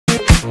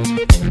And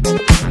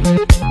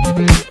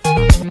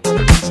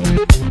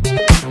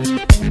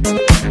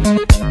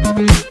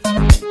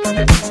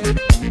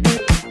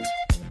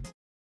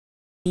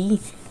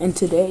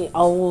today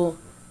I will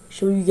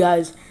show you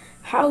guys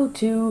how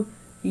to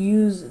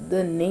use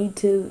the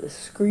native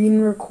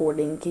screen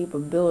recording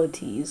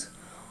capabilities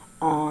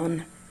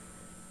on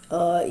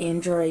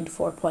Android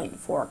 4.4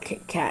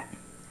 KitKat.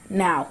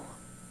 Now,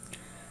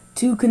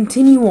 to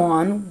continue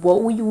on,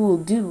 what we will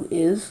do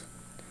is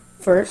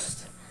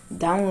first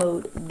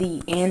download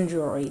the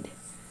Android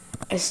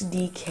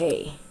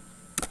SDK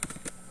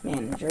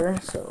manager.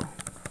 So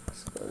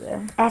let's go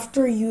there.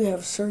 After you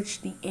have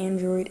searched the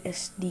Android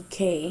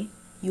SDK,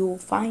 you will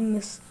find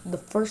the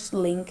first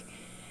link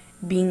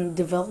being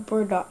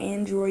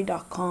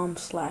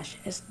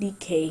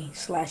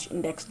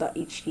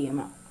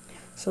developer.android.com/sdk/index.html.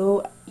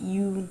 So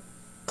you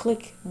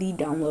click the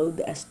download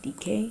the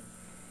SDK,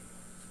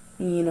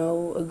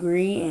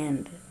 agree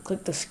and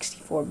click the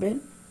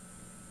 64-bit,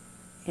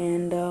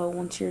 and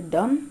once you're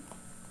done,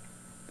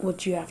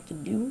 what you have to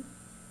do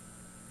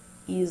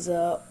is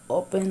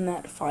open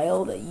that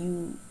file that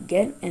you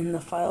get, and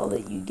the file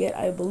that you get,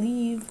 I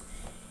believe,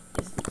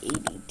 is the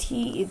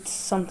ADT. It's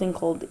something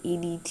called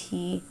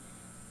ADT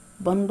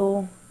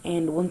bundle,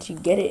 and once you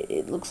get it,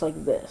 it looks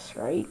like this,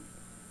 right?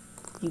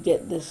 You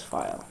get this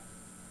file.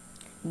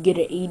 You get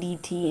an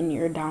ADT in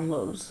your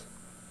downloads.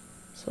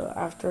 So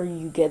after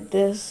you get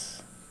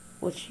this,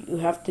 what you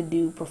have to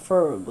do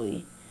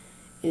preferably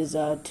is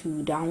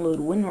to download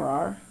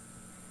WinRAR,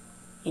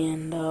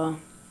 and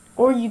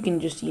or you can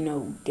just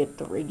get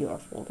the regular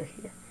folder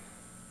here.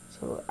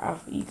 So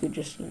after you could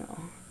just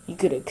you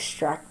could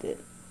extract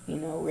it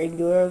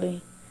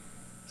regularly.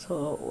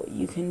 So what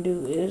you can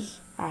do is,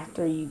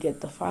 after you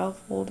get the file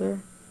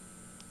folder,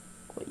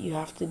 what you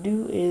have to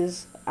do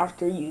is,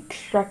 after you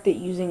extract it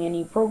using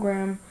any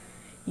program,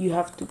 you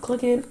have to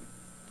click it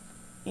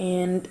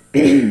and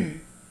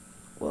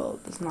well,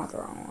 that's not the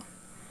wrong one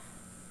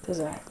because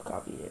I have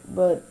copied it,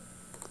 but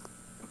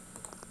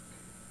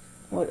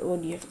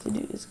what you have to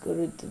do is go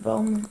to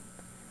development,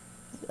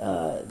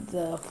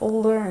 the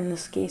folder. In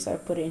this case, I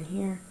put it in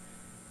here.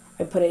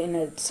 I put it in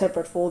a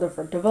separate folder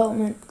for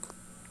development.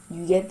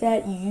 You get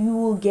that, you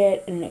will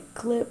get an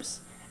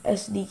Eclipse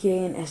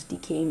SDK and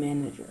SDK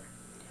manager.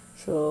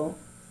 So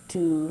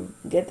to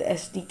get the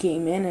SDK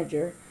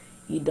manager,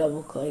 you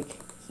double click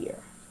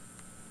here.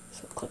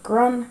 So click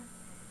run,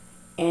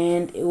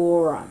 and it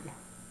will run.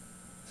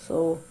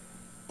 So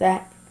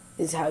that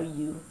is how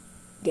you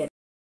get it.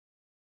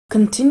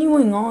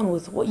 Continuing on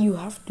with what you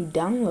have to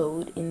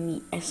download in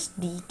the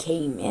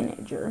SDK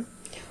manager,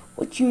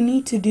 what you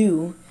need to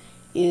do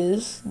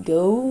is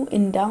go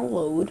and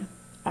download,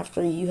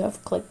 after you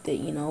have clicked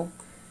it,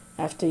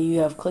 after you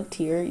have clicked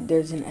here,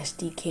 there's an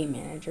SDK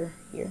manager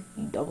here.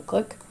 You double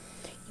click,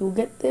 you'll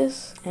get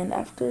this, and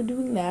after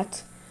doing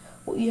that,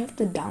 what you have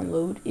to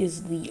download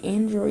is the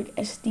Android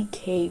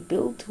SDK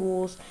build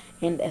tools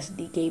and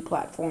SDK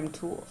platform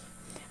tools.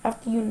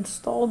 After you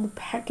install the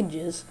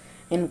packages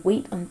and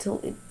wait until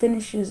it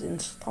finishes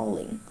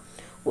installing,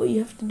 what you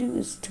have to do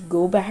is to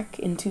go back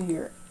into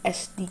your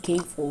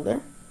SDK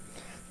folder,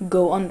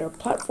 go under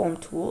platform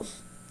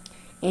tools,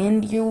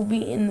 and you'll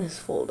be in this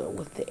folder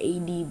with the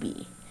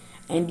ADB,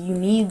 and you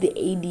need the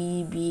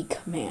ADB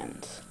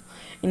commands.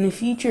 In a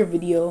future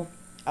video,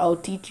 I'll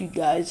teach you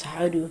guys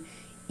how to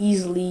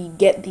easily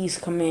get these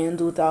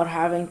commands without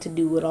having to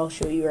do what I'll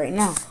show you right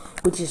now,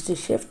 which is to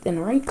shift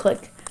and right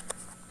click,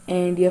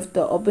 and you have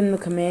to open the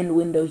command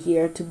window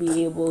here to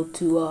be able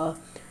to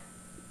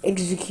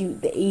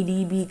execute the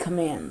ADB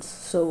commands.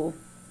 So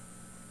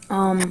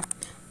in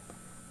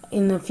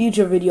the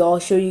future video, I'll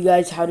show you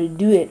guys how to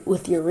do it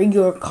with your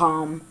regular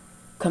command,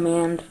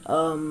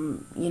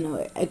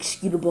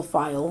 executable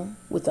file,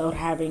 without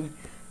having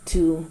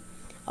to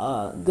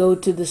go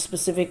to the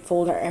specific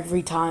folder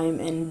every time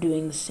and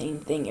doing the same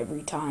thing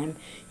every time.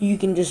 You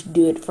can just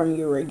do it from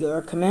your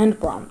regular command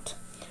prompt.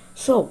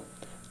 So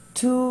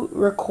to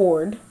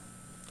record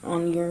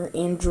on your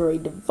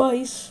Android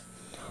device,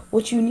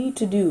 what you need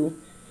to do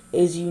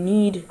is you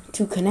need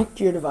to connect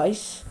your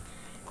device,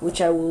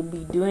 which I will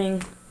be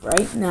doing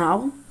right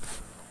now.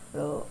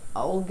 So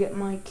I will get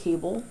my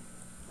cable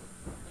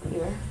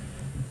here,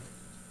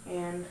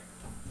 and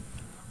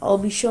I'll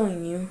be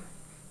showing you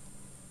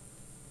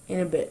in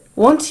a bit.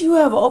 Once you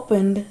have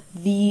opened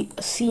the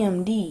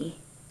CMD,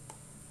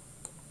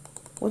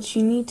 what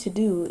you need to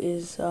do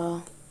is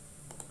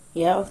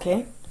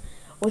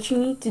what you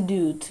need to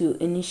do to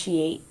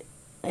initiate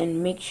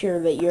and make sure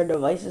that your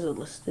devices are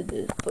listed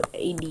is put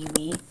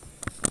ADB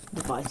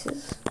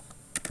devices,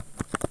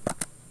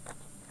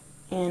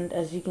 and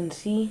as you can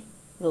see,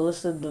 the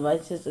list of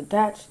devices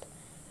attached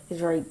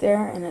is right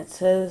there, and it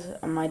says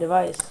my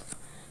device.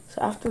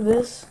 So after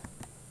this,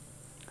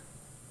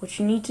 what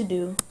you need to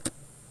do,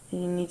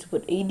 you need to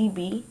put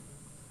ADB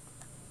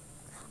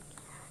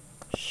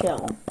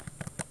shell,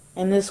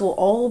 and this will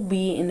all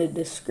be in the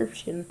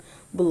description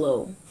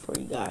below for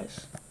you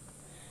guys.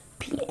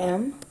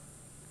 PM,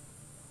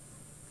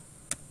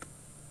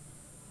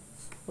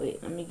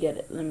 wait, let me get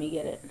it.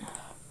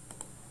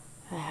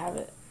 I have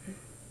it.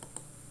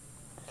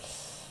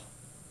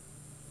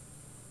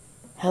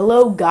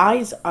 Hello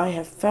guys, I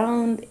have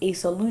found a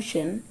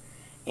solution,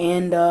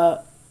 and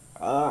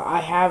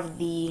I have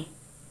the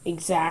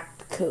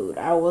exact code.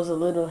 I was a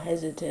little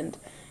hesitant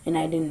and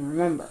I didn't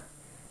remember.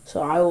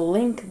 So I will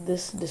link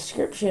this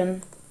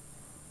description,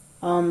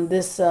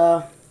 this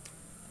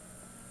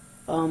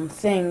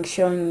thing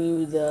showing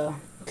you the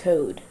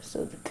code.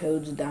 So the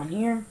code's down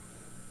here.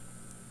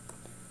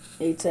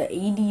 It's a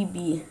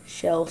ADB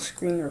shell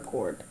screen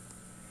record,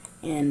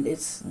 and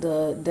it's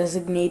the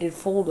designated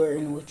folder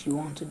in which you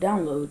want to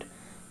download,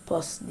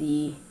 plus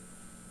the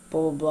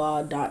blah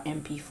blah blah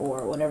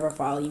 .mp4, whatever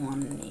file you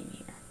want to name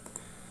here.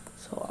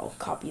 So I'll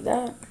copy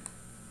that,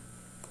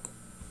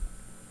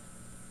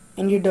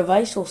 and your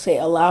device will say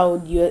allow.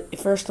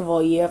 First of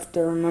all, you have to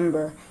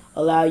remember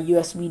allow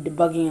USB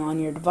debugging on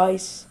your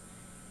device,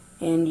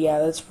 and yeah,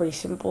 that's pretty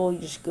simple. You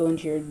just go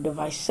into your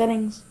device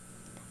settings.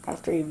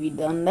 After you've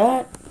done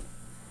that,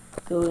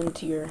 go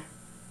into your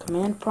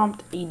command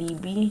prompt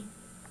ADB,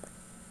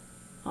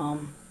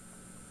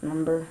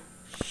 remember,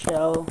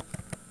 shell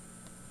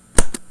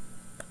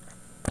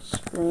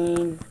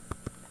screen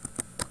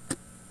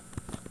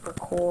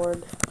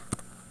record,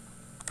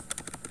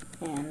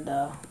 and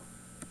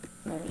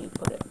then you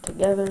put it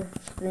together,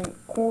 screen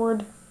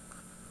record,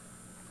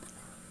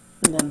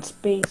 and then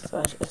space /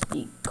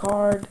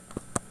 sdcard,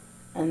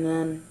 and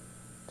then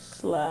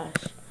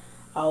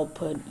 / I'll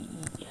put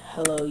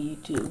hello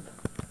YouTube,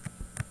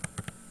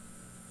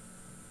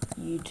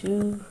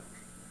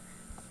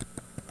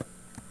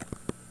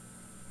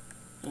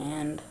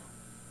 and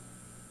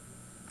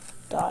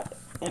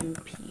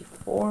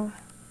 .mp4,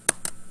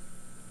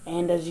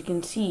 and as you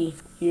can see,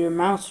 your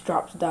mouse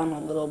drops down a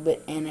little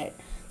bit and it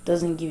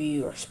doesn't give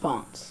you a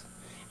response,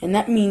 and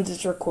that means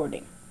it's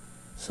recording.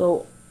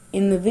 So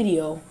in the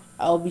video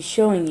I'll be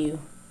showing you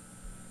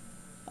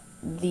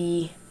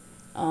the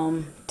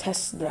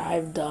tests that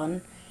I've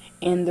done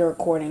and the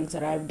recordings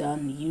that I've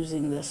done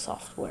using this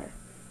software.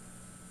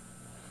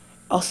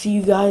 I'll see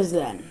you guys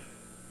then.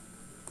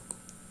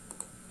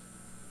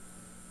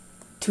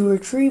 To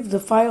retrieve the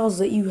files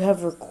that you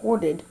have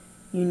recorded,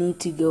 you need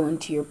to go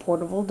into your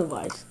portable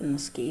device, in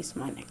this case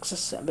my Nexus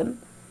 7,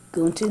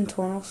 go into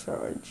internal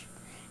storage,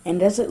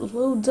 and as it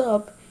loads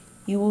up,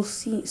 you will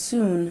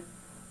soon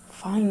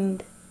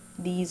find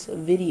these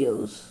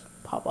videos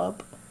pop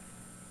up,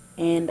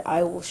 and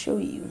I will show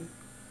you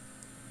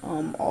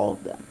all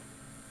of them.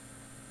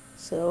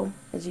 So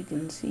as you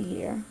can see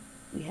here,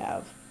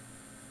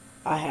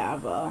 I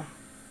have a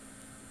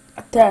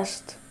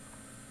test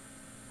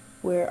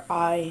where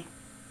I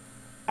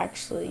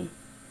actually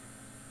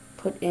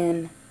put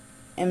in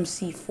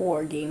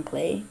MC4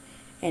 gameplay,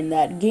 and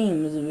that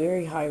game is a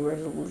very high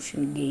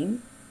resolution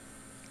game.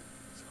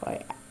 So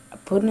I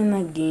put in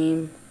that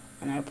game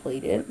and I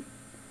played it,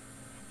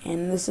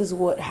 and this is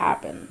what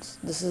happens.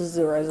 This is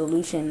the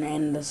resolution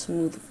and the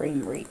smooth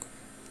frame rate,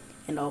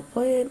 and I'll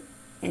play it,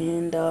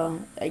 and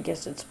I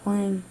guess it's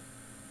playing.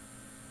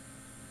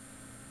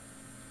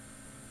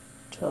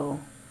 So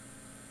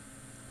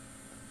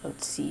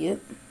let's see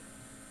it.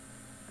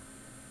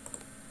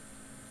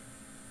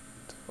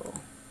 So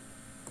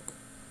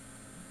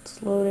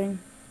it's loading.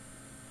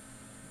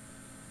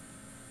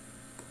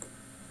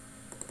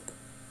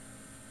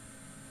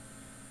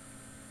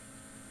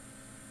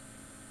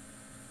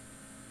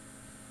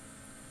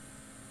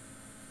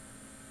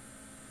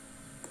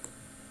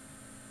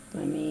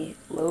 Let me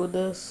load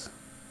this.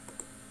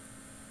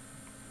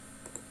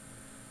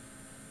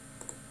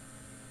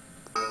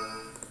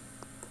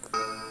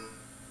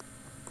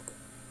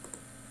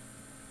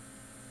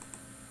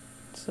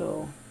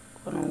 So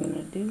what I'm going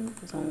to do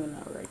is I'm going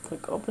to right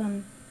click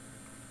open,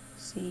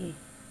 see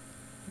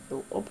if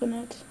it'll open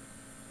it.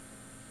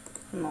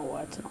 I don't know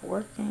why it's not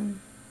working,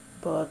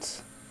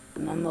 but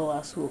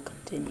nonetheless we'll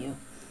continue.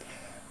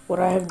 What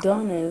I have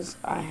done is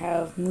I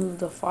have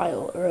moved a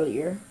file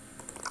earlier,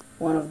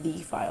 one of the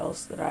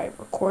files that I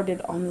recorded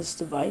on this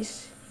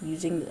device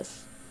using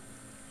this.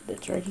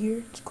 It's right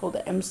here. It's called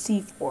the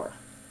MC4.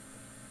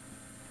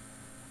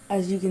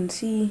 As you can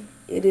see,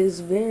 it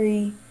is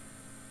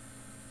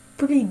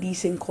pretty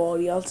decent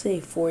quality. I'll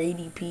say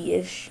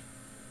 480p-ish,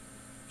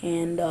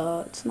 and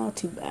it's not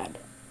too bad.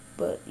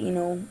 But you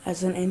know,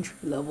 as an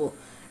entry-level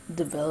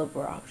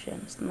developer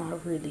option, it's not a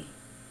really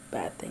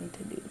bad thing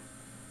to do.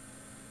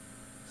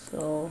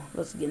 So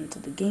let's get into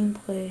the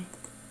gameplay.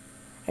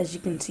 As you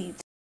can see,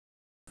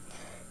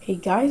 hey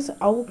guys,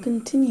 I will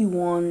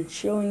continue on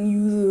showing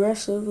you the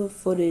rest of the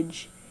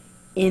footage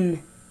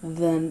in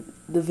the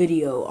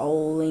video. I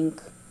will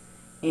link,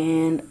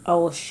 and I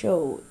will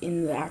show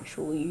in the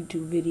actual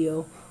YouTube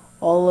video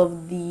all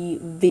of the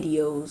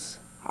videos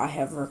I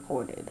have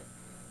recorded.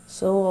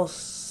 So I'll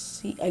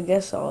see, I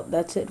guess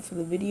that's it for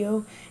the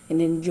video,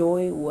 and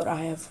enjoy what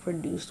I have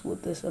produced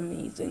with this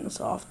amazing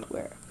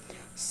software.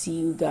 See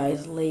you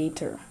guys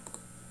later.